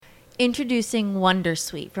Introducing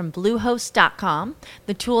Wondersuite from Bluehost.com,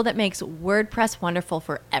 the tool that makes WordPress wonderful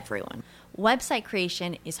for everyone. Website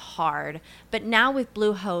creation is hard, but now with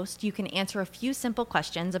Bluehost, you can answer a few simple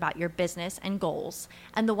questions about your business and goals,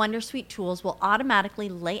 and the Wondersuite tools will automatically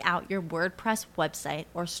lay out your WordPress website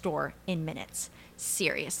or store in minutes.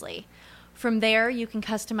 Seriously. From there, you can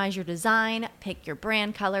customize your design, pick your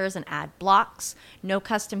brand colors, and add blocks. No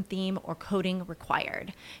custom theme or coding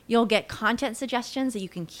required. You'll get content suggestions that you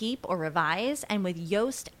can keep or revise, and with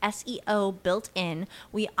Yoast SEO built in,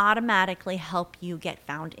 we automatically help you get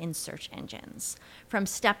found in search engines. From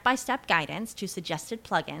step-by-step guidance to suggested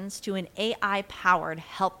plugins to an AI-powered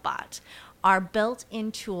help bot, our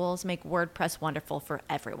built-in tools make WordPress wonderful for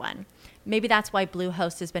everyone. Maybe that's why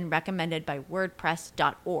Bluehost has been recommended by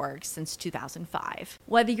WordPress.org since 2005.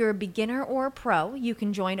 Whether you're a beginner or a pro, you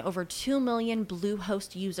can join over 2 million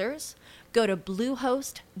Bluehost users. Go to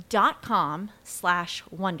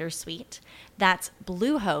bluehost.com/wondersuite. That's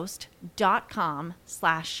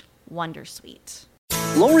bluehost.com/wondersuite.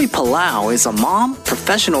 Lori Palau is a mom,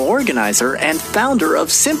 professional organizer, and founder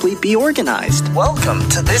of Simply Be Organized. Welcome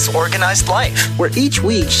to This Organized Life, where each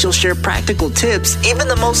week she'll share practical tips even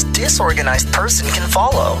the most disorganized person can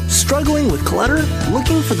follow. Struggling with clutter?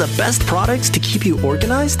 Looking for the best products to keep you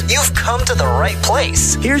organized? You've come to the right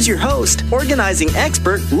place. Here's your host, organizing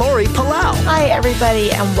expert Lori Palau. Hi,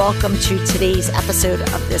 everybody, and welcome to today's episode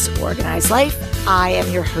of This Organized Life. I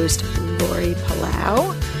am your host, Lori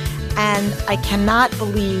Palau. And I cannot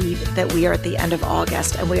believe that we are at the end of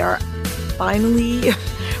August and we are finally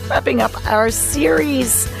wrapping up our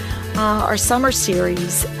series, our summer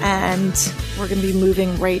series, and we're going to be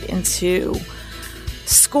moving right into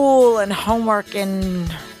school and homework and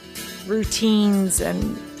routines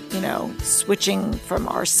and, switching from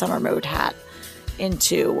our summer mode hat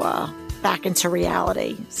into back into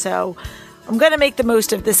reality. So I'm going to make the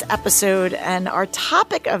most of this episode, and our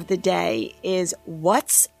topic of the day is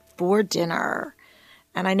what's for dinner.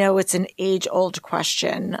 And I know it's an age-old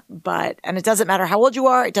question, and it doesn't matter how old you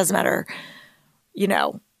are. It doesn't matter,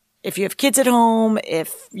 if you have kids at home,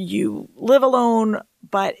 if you live alone,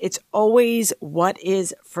 but it's always what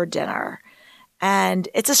is for dinner. And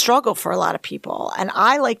it's a struggle for a lot of people. And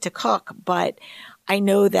I like to cook, but I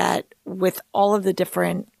know that with all of the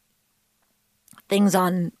different things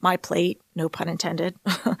on my plate, no pun intended,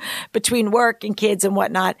 between work and kids and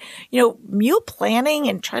whatnot, meal planning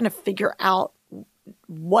and trying to figure out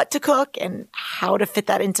what to cook and how to fit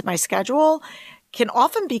that into my schedule can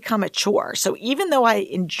often become a chore. So even though I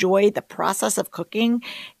enjoy the process of cooking,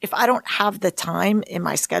 if I don't have the time in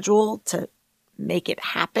my schedule to make it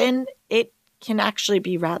happen, it can actually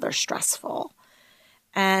be rather stressful.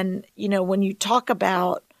 And, when you talk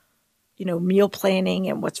about, meal planning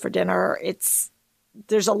and what's for dinner,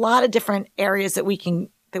 there's a lot of different areas that we can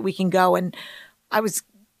go. And I was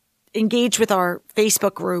engaged with our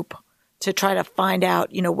Facebook group to try to find out,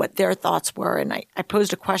 what their thoughts were. And I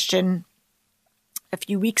posed a question a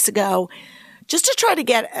few weeks ago just to try to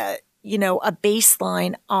get a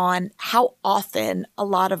baseline on how often a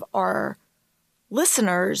lot of our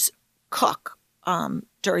listeners cook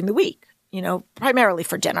during the week, primarily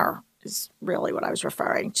for dinner is really what I was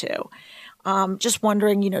referring to. Just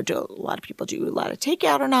wondering, do a lot of people do a lot of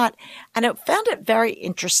takeout or not? And I found it very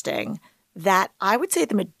interesting that I would say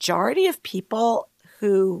the majority of people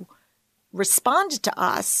who responded to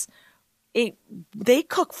us, they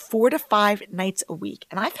cook 4 to 5 nights a week.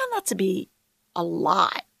 And I found that to be a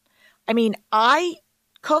lot. I mean, I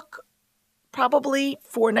cook probably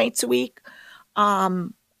 4 nights a week.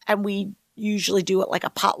 And we usually do it like a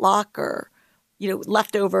potluck or,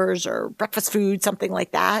 leftovers or breakfast food, something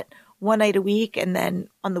like that. 1 night a week. And then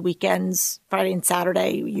on the weekends, Friday and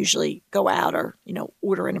Saturday, we usually go out or,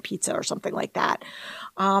 order in a pizza or something like that.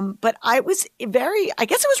 But I guess it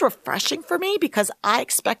was refreshing for me because I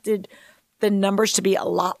expected the numbers to be a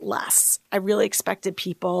lot less. I really expected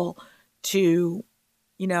people to,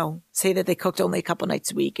 say that they cooked only a couple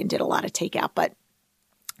nights a week and did a lot of takeout. But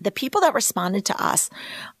the people that responded to us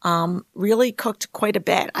really cooked quite a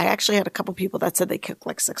bit. I actually had a couple people that said they cook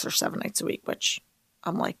like 6 or 7 nights a week, which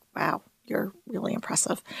I'm like, wow, you're really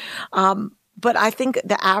impressive. But I think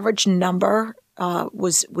the average number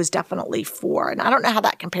was definitely 4. And I don't know how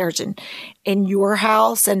that compares in your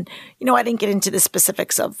house. And, I didn't get into the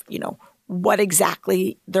specifics of, what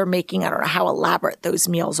exactly they're making. I don't know how elaborate those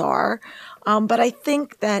meals are. But I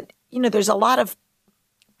think that, there's a lot of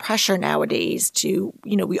pressure nowadays to,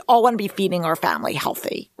 we all want to be feeding our family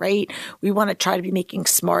healthy, right? We want to try to be making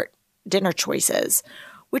smart dinner choices,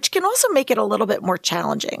 which can also make it a little bit more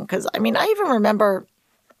challenging. Because, I even remember,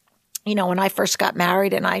 when I first got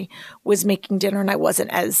married and I was making dinner and I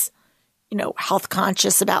wasn't as, health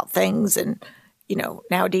conscious about things. And,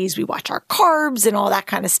 nowadays we watch our carbs and all that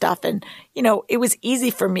kind of stuff. And, it was easy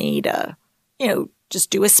for me to, just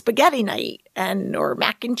do a spaghetti night or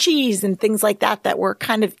mac and cheese and things like that were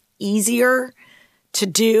kind of easier to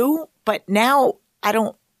do. But now I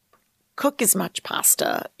don't cook as much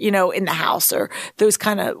pasta, in the house or those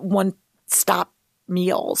kind of one-stop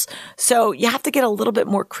meals. So you have to get a little bit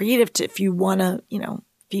more creative if you want to,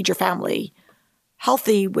 feed your family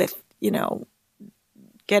healthy with,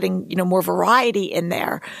 getting, more variety in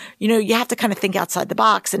there. You have to kind of think outside the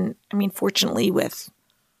box. And I mean, fortunately with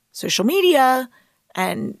social media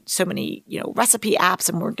and so many, recipe apps,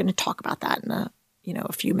 and we're going to talk about that in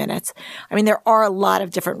a few minutes. I mean, there are a lot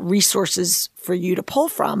of different resources for you to pull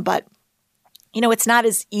from, but, it's not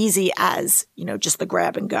as easy as, just the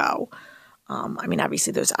grab and go. I mean,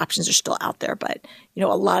 obviously those options are still out there, but, a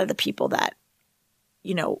lot of the people that,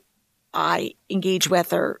 I engage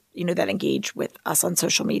with or, that engage with us on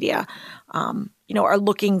social media, are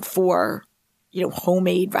looking for,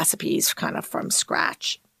 homemade recipes kind of from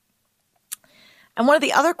scratch. And one of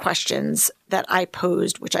the other questions that I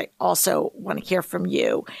posed, which I also want to hear from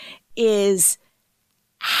you, is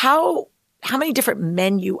how many different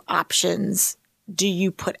menu options do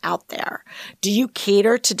you put out there? Do you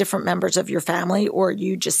cater to different members of your family, or are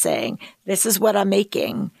you just saying, this is what I'm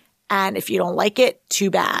making, and if you don't like it, too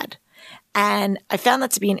bad? And I found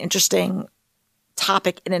that to be an interesting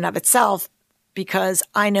topic in and of itself, because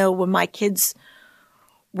I know when my kids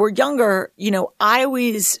were younger,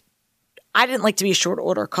 I didn't like to be a short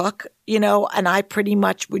order cook, and I pretty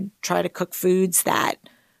much would try to cook foods that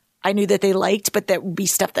I knew that they liked, but that would be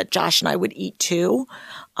stuff that Josh and I would eat too.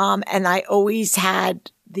 And I always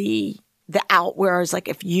had the out where I was like,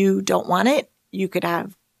 if you don't want it, you could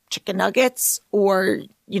have chicken nuggets, or,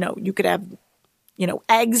 you could have,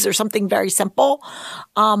 eggs or something very simple.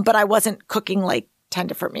 But I wasn't cooking like 10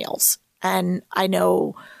 different meals. And I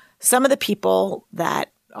know some of the people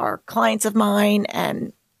that are clients of mine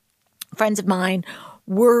and friends of mine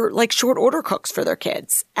were like short order cooks for their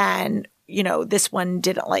kids. And, this one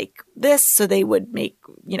didn't like this, so they would make,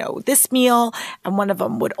 this meal, and one of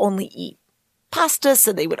them would only eat pasta,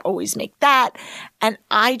 so they would always make that. And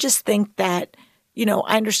I just think that,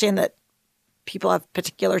 I understand that people have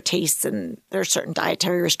particular tastes and there are certain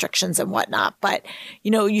dietary restrictions and whatnot, but,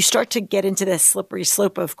 you start to get into this slippery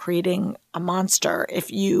slope of creating a monster if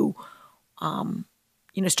you,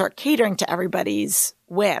 start catering to everybody's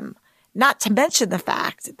whim. Not to mention the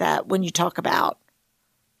fact that when you talk about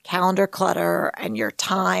calendar clutter and your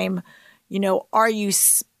time, are you,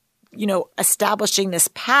 establishing this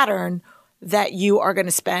pattern that you are going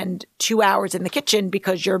to spend 2 hours in the kitchen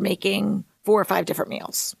because you're making 4 or 5 different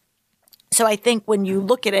meals? So I think when you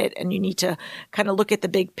look at it, and you need to kind of look at the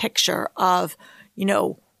big picture of,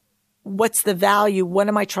 what's the value? What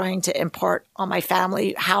am I trying to impart on my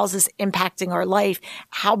family? How's this impacting our life?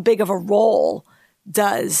 How big of a role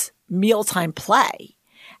does mealtime play?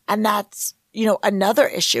 And that's, another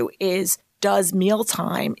issue is, does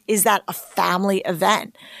mealtime, is that a family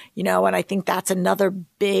event? And I think that's another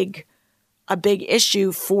big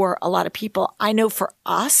issue for a lot of people. I know for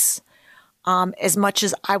us, as much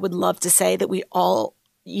as I would love to say that we all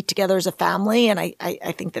eat together as a family, and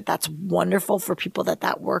I think that that's wonderful for people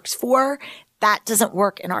that works for, that doesn't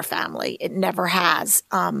work in our family. It never has.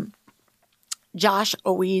 Josh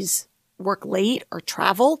always worked late or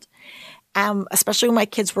traveled, especially when my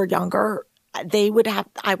kids were younger. I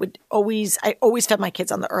always fed my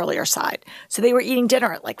kids on the earlier side. So they were eating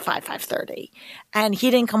dinner at like 5:30, and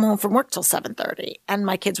he didn't come home from work till 7:30, and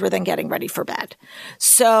my kids were then getting ready for bed.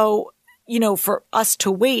 So, for us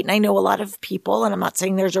to wait, and I know a lot of people, and I'm not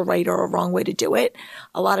saying there's a right or a wrong way to do it,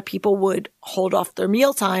 a lot of people would hold off their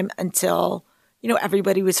mealtime until,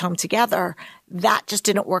 everybody was home together. That just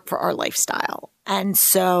didn't work for our lifestyle. And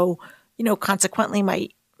so, consequently,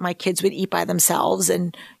 my kids would eat by themselves,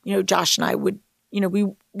 and, Josh and I would, we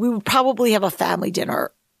would probably have a family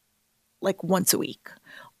dinner like once a week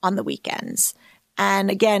on the weekends. And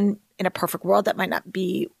again, in a perfect world, that might not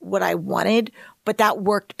be what I wanted, but that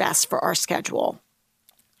worked best for our schedule.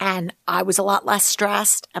 And I was a lot less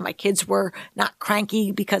stressed, and my kids were not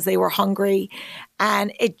cranky because they were hungry.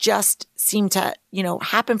 And it just seemed to,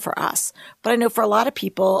 happen for us. But I know for a lot of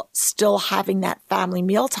people, still having that family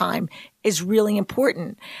mealtime is really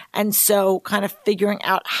important. And so kind of figuring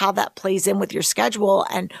out how that plays in with your schedule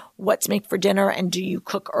and what to make for dinner, and do you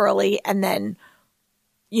cook early and then,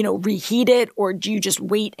 reheat it, or do you just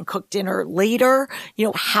wait and cook dinner later?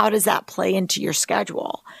 How does that play into your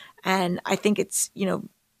schedule? And I think it's,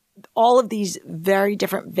 all of these very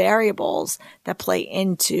different variables that play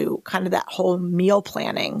into kind of that whole meal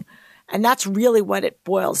planning And that's really what it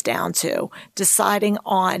boils down to, deciding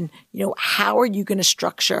on, how are you going to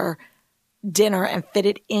structure dinner and fit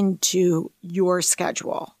it into your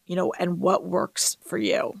schedule, and what works for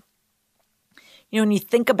you. When you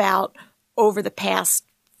think about over the past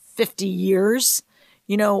 50 years,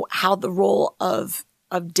 how the role of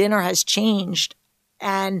dinner has changed.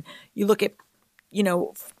 And you look at,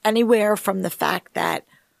 anywhere from the fact that,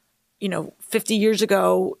 50 years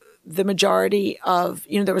ago, the majority of,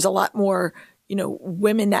 there was a lot more,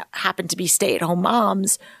 women that happened to be stay-at-home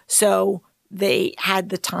moms. So they had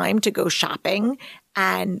the time to go shopping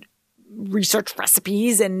and research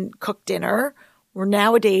recipes and cook dinner. Where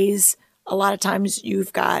nowadays, a lot of times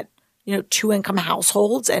you've got, 2-income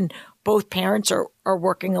households and both parents are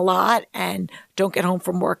working a lot and don't get home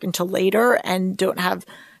from work until later and don't have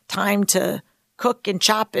time to cook and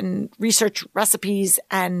chop and research recipes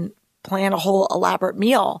and plan a whole elaborate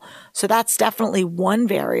meal. So that's definitely one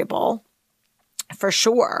variable for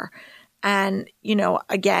sure. And,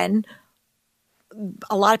 again,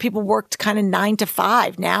 a lot of people worked kind of 9 to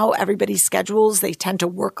 5. Now everybody's schedules, they tend to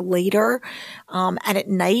work later. And at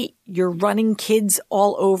night, you're running kids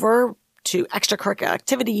all over to extracurricular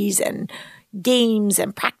activities and games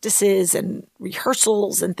and practices and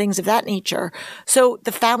rehearsals and things of that nature. So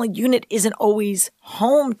the family unit isn't always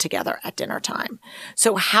home together at dinner time.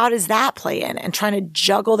 So how does that play in? And trying to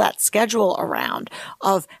juggle that schedule around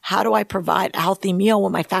of how do I provide a healthy meal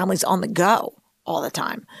when my family's on the go all the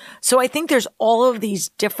time? So I think there's all of these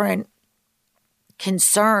different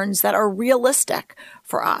concerns that are realistic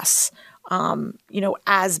for us,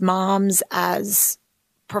 as moms, as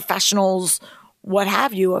professionals, what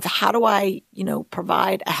have you, of how do I,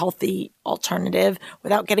 provide a healthy alternative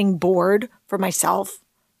without getting bored for myself,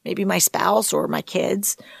 maybe my spouse or my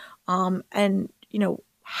kids. And,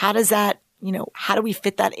 how does that, how do we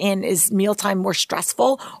fit that in? Is mealtime more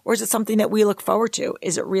stressful, or is it something that we look forward to?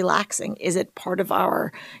 Is it relaxing? Is it part of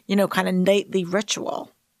our, kind of nightly ritual?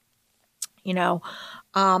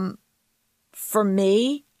 For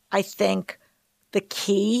me, I think the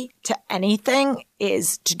key to anything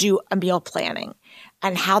is to do a meal planning,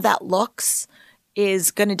 and how that looks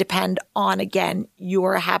is going to depend on, again,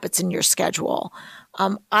 your habits and your schedule.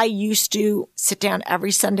 I used to sit down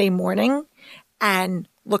every Sunday morning and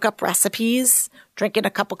look up recipes, drinking a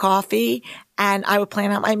cup of coffee, and I would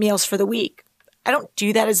plan out my meals for the week. I don't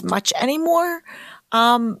do that as much anymore.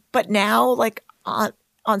 But now, like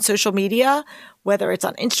on social media, whether it's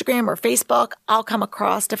on Instagram or Facebook, I'll come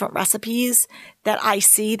across different recipes that I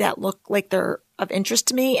see that look like they're of interest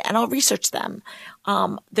to me, and I'll research them.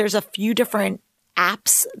 There's a few different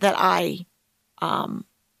apps that I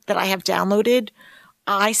have downloaded.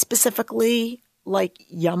 I specifically like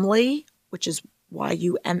Yummly, which is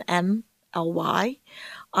Yummly.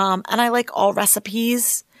 And I like All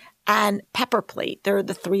Recipes and Pepper Plate. They're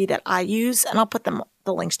the 3 that I use, and I'll put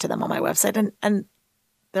the links to them on my website. And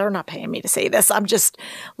they're not paying me to say this. I'm just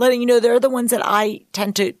letting you know they're the ones that I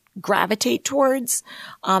tend to gravitate towards.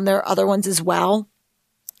 There are other ones as well,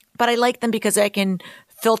 but I like them because I can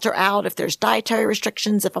filter out if there's dietary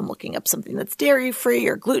restrictions, if I'm looking up something that's dairy-free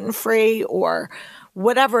or gluten-free or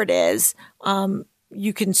whatever it is.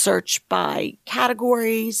 You can search by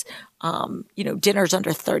categories, dinners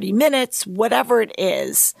under 30 minutes, whatever it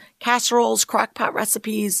is, casseroles, crock-pot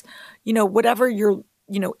recipes, whatever your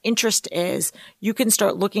interest is, you can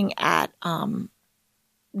start looking at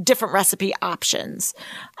different recipe options.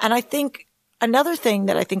 And I think another thing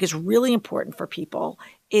that I think is really important for people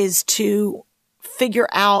is to figure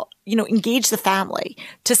out, engage the family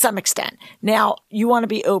to some extent. Now, you want to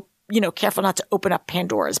be careful not to open up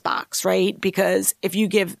Pandora's box, right? Because if you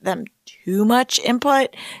give them too much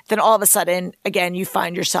input, then all of a sudden, again, you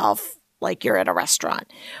find yourself like you're at a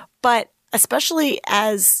restaurant. But especially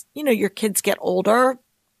as, your kids get older,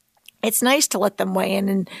 it's nice to let them weigh in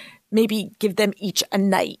and maybe give them each a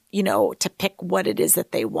night, to pick what it is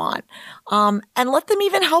that they want. And let them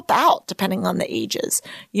even help out depending on the ages.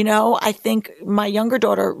 I think my younger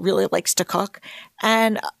daughter really likes to cook.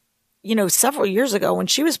 And, several years ago when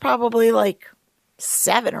she was probably like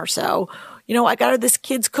 7 or so, I got her this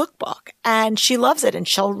kid's cookbook and she loves it, and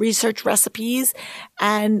she'll research recipes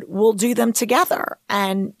and we'll do them together.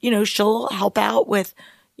 And, she'll help out with,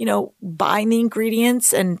 buying the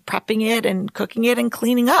ingredients and prepping it and cooking it and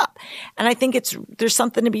cleaning up. And I think there's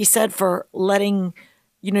something to be said for letting,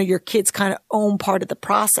 your kids kind of own part of the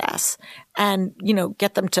process and,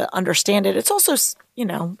 get them to understand it. It's also,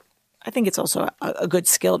 I think it's also a good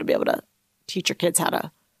skill to be able to teach your kids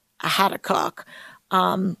how to cook.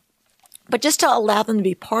 But just to allow them to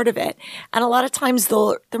be part of it. And a lot of times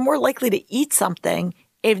they're more likely to eat something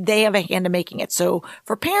if they have a hand in making it. So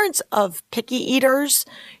for parents of picky eaters,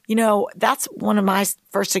 you know, that's one of my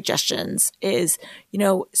first suggestions is, you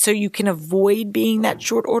know, so you can avoid being that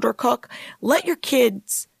short order cook, let your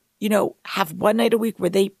kids, you know, have one night a week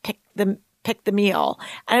where they pick the meal.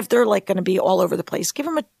 And if they're like going to be all over the place, give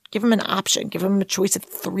them an option, give them a choice of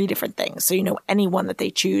 3 different things. So, you know, any one that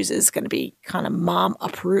they choose is going to be kind of mom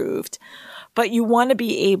approved. But you want to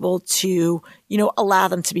be able to, you know, allow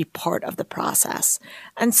them to be part of the process.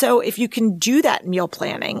 And so if you can do that meal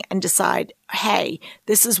planning and decide, hey,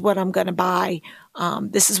 this is what I'm going to buy,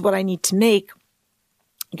 this is what I need to make,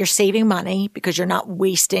 you're saving money because you're not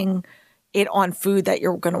wasting it on food that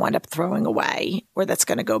you're going to wind up throwing away or that's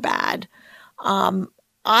going to go bad.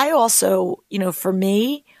 I also, you know, for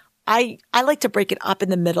me, I like to break it up in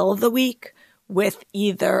the middle of the week with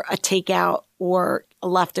either a takeout or a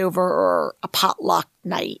leftover or a potluck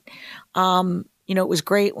night. You know, it was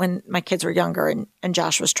great when my kids were younger and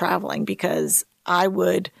Josh was traveling because I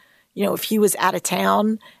would, you know, if he was out of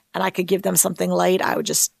town and I could give them something light, I would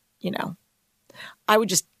just, you know,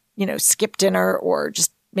 skip dinner or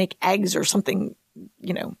just make eggs or something,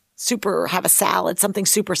 you know, have a salad, something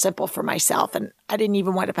super simple for myself. And I didn't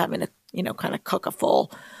even wind up having to, you know, kind of cook a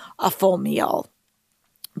full meal.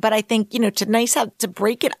 But I think, you know, to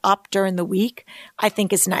break it up during the week, I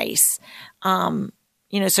think is nice.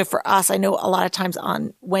 You know, so for us, I know a lot of times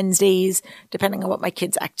on Wednesdays, depending on what my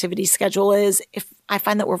kids' activity schedule is, if I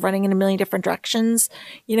find that we're running in a million different directions,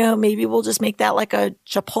 you know, maybe we'll just make that like a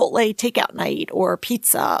Chipotle takeout night or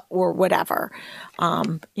pizza or whatever,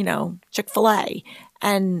 you know, Chick-fil-A.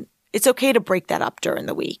 And it's okay to break that up during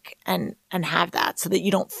the week and have that so that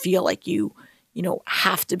you don't feel like you know,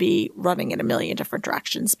 have to be running in a million different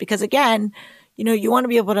directions. Because again, you know, you want to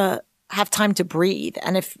be able to have time to breathe.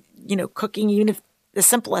 And if, you know, cooking, even if the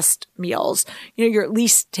simplest meals, you know, you're at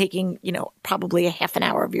least taking, you know, probably a half an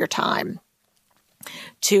hour of your time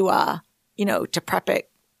to, you know, to prep it.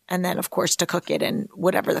 And then of course to cook it and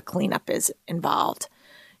whatever the cleanup is involved,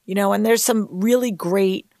 you know, and there's some really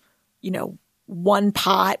great, you know, one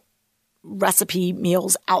pot recipe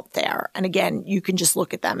meals out there. And again, you can just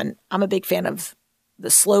look at them. And I'm a big fan of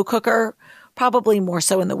the slow cooker, probably more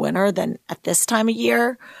so in the winter than at this time of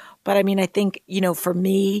year. But I mean, I think, you know, for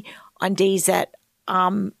me on days that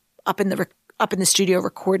up in the studio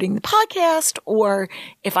recording the podcast, or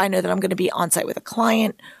if I know that I'm going to be on site with a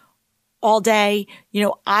client all day, you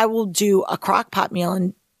know, I will do a crock pot meal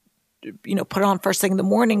and, you know, put it on first thing in the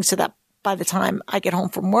morning so that by the time I get home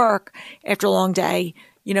from work after a long day,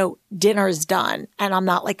 you know, dinner is done and I'm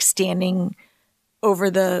not like standing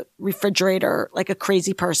over the refrigerator like a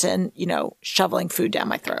crazy person, you know, shoveling food down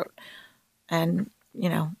my throat. And, you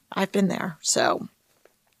know, I've been there. So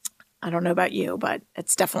I don't know about you, but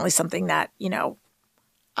it's definitely something that, you know,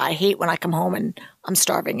 I hate when I come home and I'm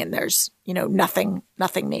starving and there's, you know, nothing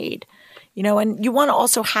made. You know, and you want to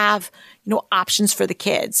also have, you know, options for the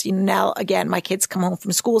kids. You know, now, again, my kids come home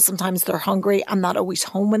from school. Sometimes they're hungry. I'm not always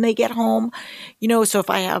home when they get home. You know, so if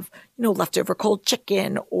I have, you know, leftover cold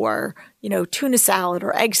chicken or, you know, tuna salad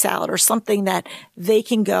or egg salad or something that they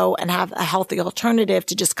can go and have a healthy alternative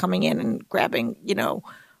to just coming in and grabbing, you know,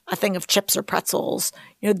 a thing of chips or pretzels,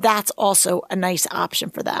 you know, that's also a nice option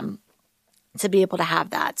for them to be able to have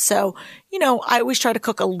that. So, you know, I always try to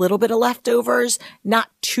cook a little bit of leftovers, not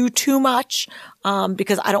too much,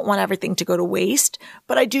 because I don't want everything to go to waste,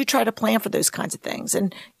 but I do try to plan for those kinds of things.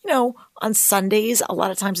 And, you know, on Sundays, a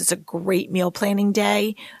lot of times it's a great meal planning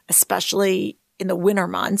day, especially in the winter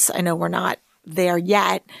months. I know we're not there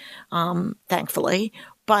yet, thankfully,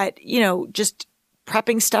 but, you know, just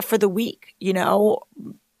prepping stuff for the week, you know,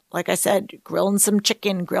 like I said, grilling some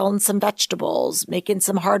chicken, grilling some vegetables, making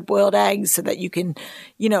some hard-boiled eggs so that you can,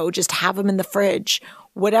 you know, just have them in the fridge.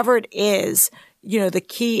 Whatever it is, you know, the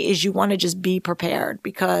key is you want to just be prepared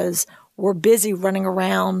because we're busy running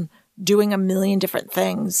around doing a million different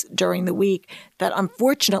things during the week that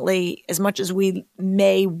unfortunately, as much as we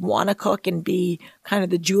may want to cook and be kind of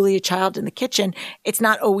the Julia Child in the kitchen, it's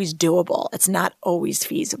not always doable. It's not always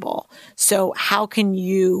feasible. So how can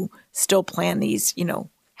you still plan these, you know,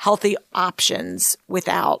 healthy options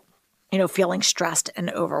without, you know, feeling stressed and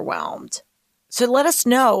overwhelmed? So let us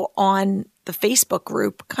know on the Facebook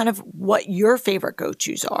group kind of what your favorite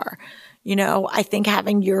go-tos are. You know, I think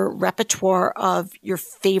having your repertoire of your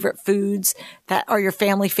favorite foods that are your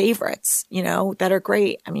family favorites, you know, that are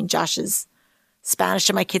great. I mean, Josh's Spanish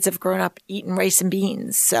and my kids have grown up eating rice and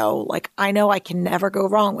beans. So like, I know I can never go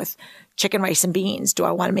wrong with chicken, rice, and beans. Do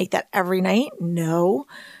I want to make that every night? No,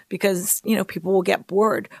 because, people will get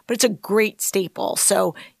bored, but it's a great staple.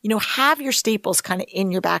 So, have your staples kind of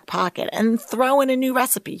in your back pocket and throw in a new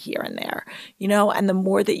recipe here and there, and the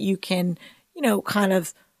more that you can, kind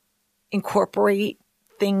of incorporate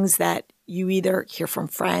things that you either hear from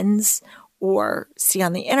friends or see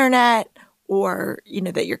on the internet or,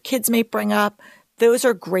 that your kids may bring up, those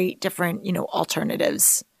are great different,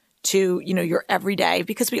 alternatives to, your everyday,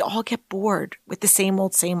 because we all get bored with the same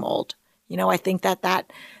old. I think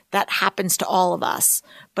that happens to all of us.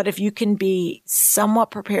 But if you can be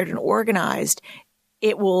somewhat prepared and organized,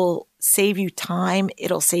 it will save you time.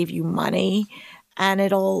 It'll save you money, and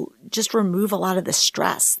it'll just remove a lot of the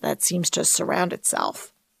stress that seems to surround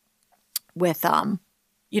itself with,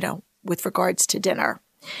 with regards to dinner.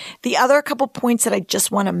 The other couple points that I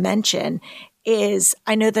just want to mention is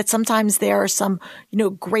I know that sometimes there are some,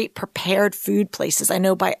 great prepared food places. I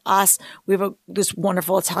know by us, we have this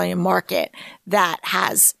wonderful Italian market that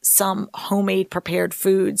has some homemade prepared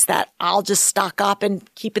foods that I'll just stock up and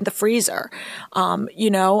keep in the freezer, and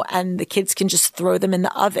the kids can just throw them in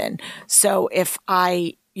the oven. So if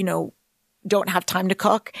I, don't have time to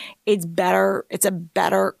cook, it's a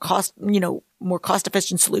better cost, more cost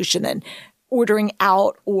efficient solution than ordering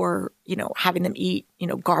out or, having them eat,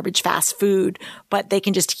 garbage fast food, but they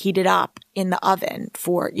can just heat it up in the oven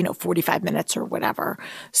for, 45 minutes or whatever.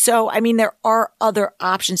 So, there are other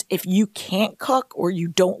options if you can't cook or you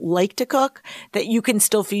don't like to cook, that you can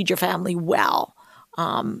still feed your family well,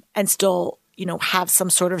 and still, have some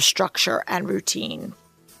sort of structure and routine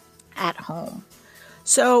at home.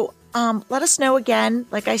 So, let us know again,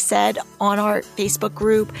 like I said, on our Facebook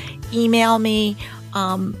group, email me,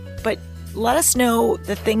 but let us know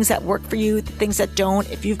the things that work for you, the things that don't.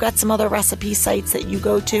 If you've got some other recipe sites that you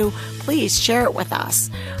go to, please share it with us.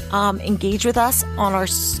 Engage with us on our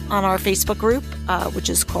Facebook group, which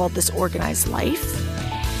is called This Organized Life.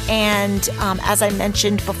 And as I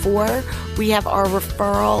mentioned before, we have our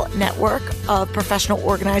referral network of professional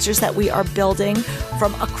organizers that we are building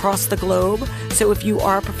from across the globe. So if you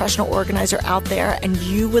are a professional organizer out there and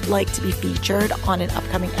you would like to be featured on an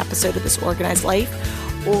upcoming episode of This Organized Life,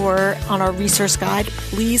 or on our resource guide,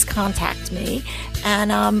 please contact me.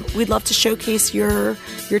 And we'd love to showcase your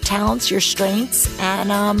talents, your strengths,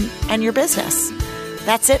 and your business.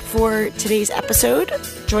 That's it for today's episode.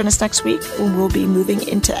 Join us next week when we'll be moving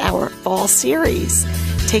into our fall series.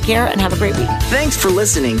 Take care and have a great week. Thanks for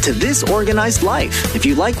listening to This Organized Life. If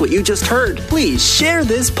you like what you just heard, please share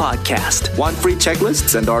this podcast. Want free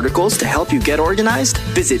checklists and articles to help you get organized?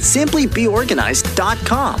 Visit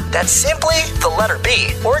simplybeorganized.com. That's simply the letter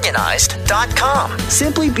B, organized.com.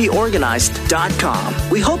 Simplybeorganized.com.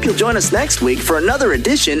 We hope you'll join us next week for another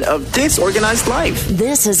edition of This Organized Life.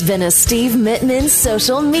 This has been a Steve Mittman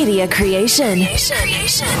social media creation.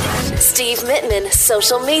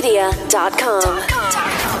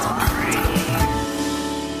 SteveMittmanSocialMedia.com.